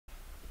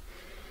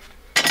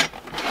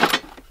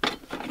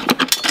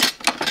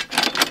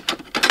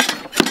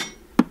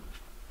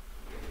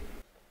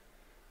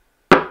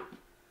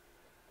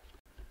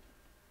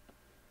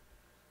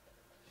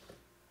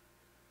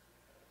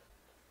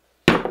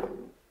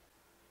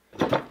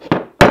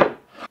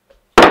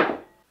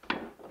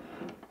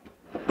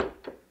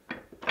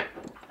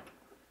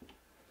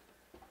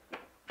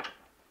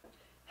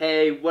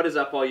Hey, what is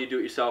up all you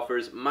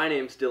do-it-yourselfers? My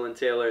name's Dylan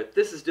Taylor,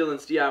 this is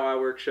Dylan's DIY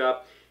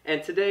Workshop,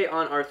 and today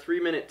on our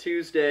 3-Minute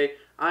Tuesday,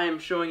 I am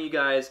showing you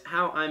guys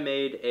how I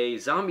made a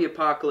zombie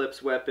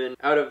apocalypse weapon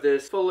out of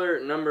this Fuller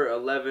number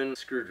 11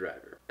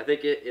 screwdriver. I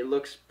think it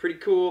looks pretty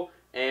cool,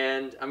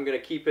 and I'm going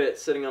to keep it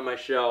sitting on my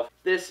shelf.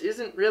 This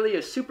isn't really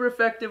a super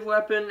effective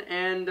weapon,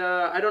 and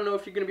I don't know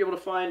if you're going to be able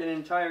to find an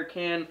entire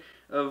can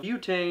of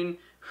butane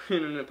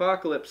in an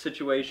apocalypse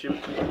situation,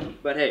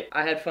 but hey,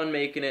 I had fun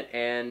making it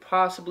and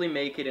possibly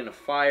make it in a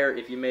fire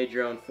if you made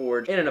your own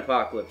forge in an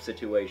apocalypse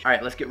situation.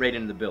 Alright, let's get right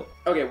into the build.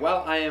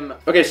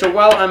 So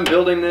while I'm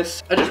building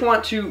this, I just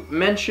want to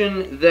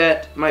mention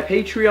that my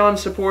Patreon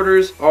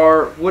supporters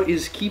are what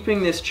is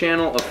keeping this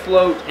channel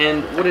afloat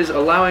and what is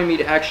allowing me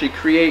to actually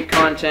create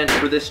content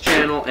for this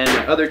channel and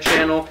my other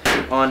channel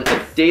on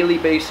a daily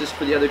basis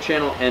for the other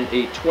channel and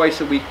a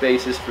twice-a-week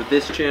basis for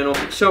this channel.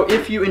 So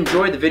if you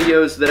enjoy the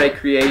videos that I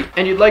create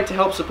and you'd like to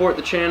help support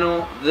the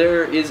channel,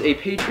 there is a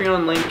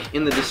Patreon link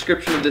in the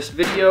description of this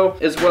video,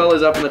 as well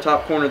as up in the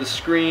top corner of the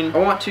screen. I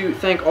want to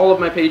thank all of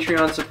my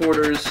Patreon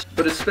supporters,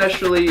 but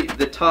especially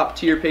the top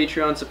tier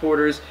Patreon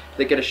supporters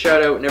that get a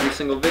shout out in every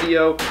single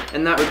video,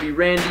 and that would be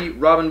Randy,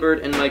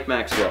 Robinbird, and Mike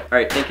Maxwell.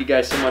 Alright, thank you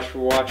guys so much for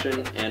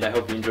watching, and I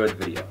hope you enjoyed the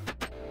video.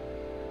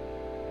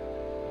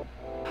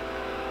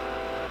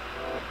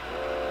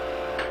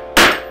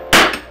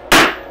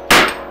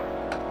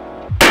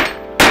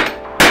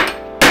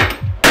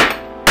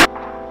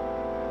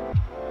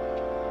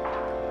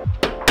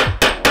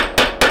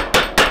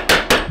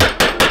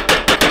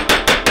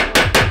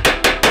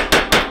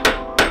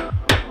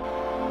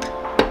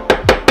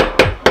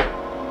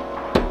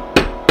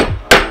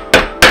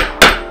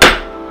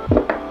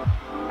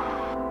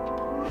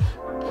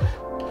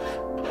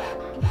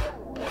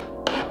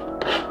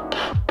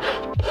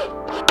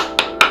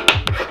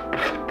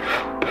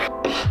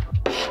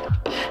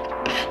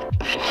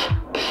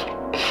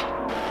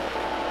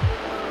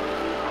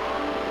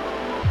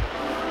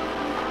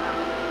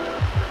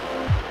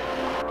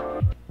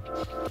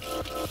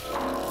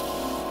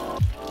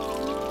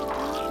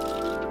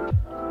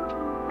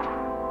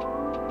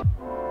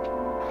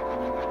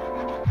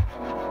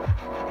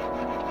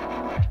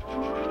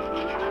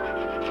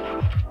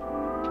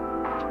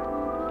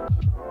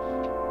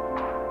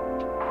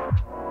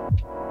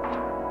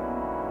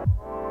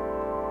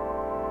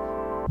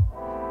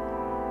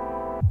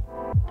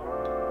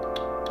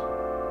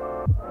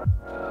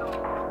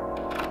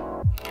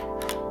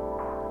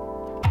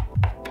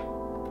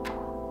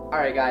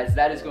 Alright guys,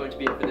 that is going to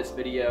be it for this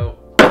video.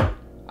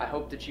 I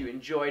hope that you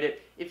enjoyed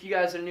it. If you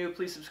guys are new,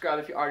 please subscribe.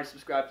 If you already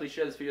subscribed, please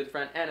share this video with a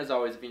friend. And as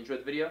always, if you enjoyed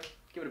the video,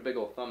 give it a big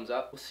old thumbs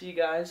up. We'll see you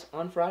guys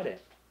on Friday.